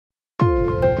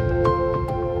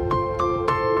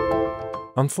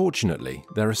Unfortunately,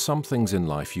 there are some things in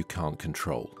life you can't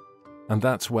control, and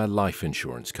that's where life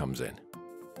insurance comes in.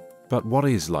 But what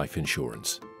is life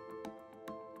insurance?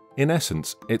 In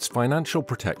essence, it's financial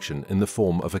protection in the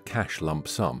form of a cash lump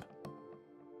sum.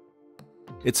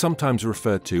 It's sometimes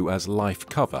referred to as life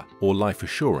cover or life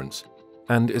assurance,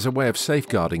 and is a way of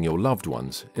safeguarding your loved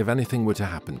ones if anything were to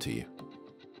happen to you.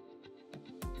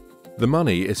 The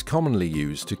money is commonly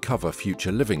used to cover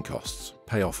future living costs,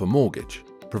 pay off a mortgage,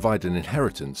 provide an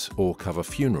inheritance, or cover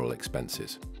funeral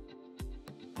expenses.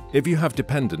 If you have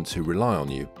dependents who rely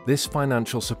on you, this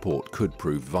financial support could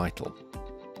prove vital.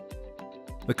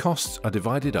 The costs are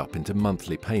divided up into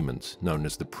monthly payments, known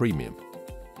as the premium.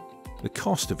 The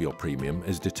cost of your premium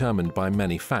is determined by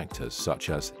many factors such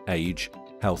as age,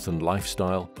 health and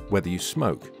lifestyle, whether you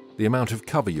smoke, the amount of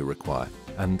cover you require,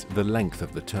 and the length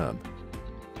of the term.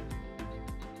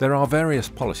 There are various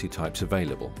policy types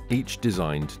available, each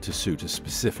designed to suit a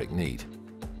specific need.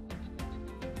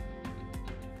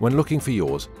 When looking for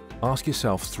yours, ask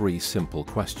yourself 3 simple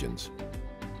questions.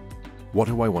 What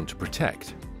do I want to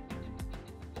protect?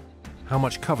 How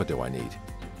much cover do I need?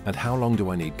 And how long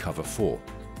do I need cover for?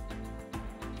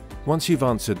 Once you've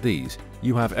answered these,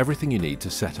 you have everything you need to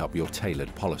set up your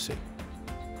tailored policy.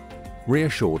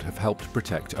 Reassured have helped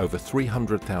protect over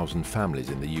 300,000 families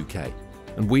in the UK,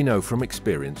 and we know from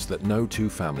experience that no 2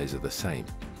 families are the same.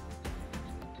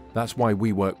 That's why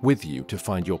we work with you to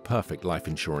find your perfect life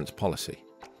insurance policy.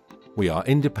 We are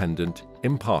independent,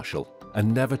 impartial,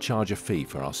 and never charge a fee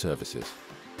for our services.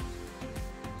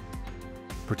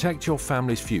 Protect your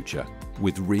family's future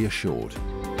with Reassured.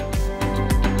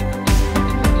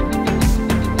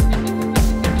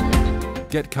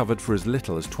 Get covered for as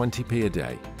little as 20p a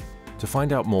day. To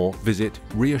find out more, visit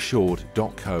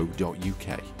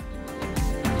reassured.co.uk.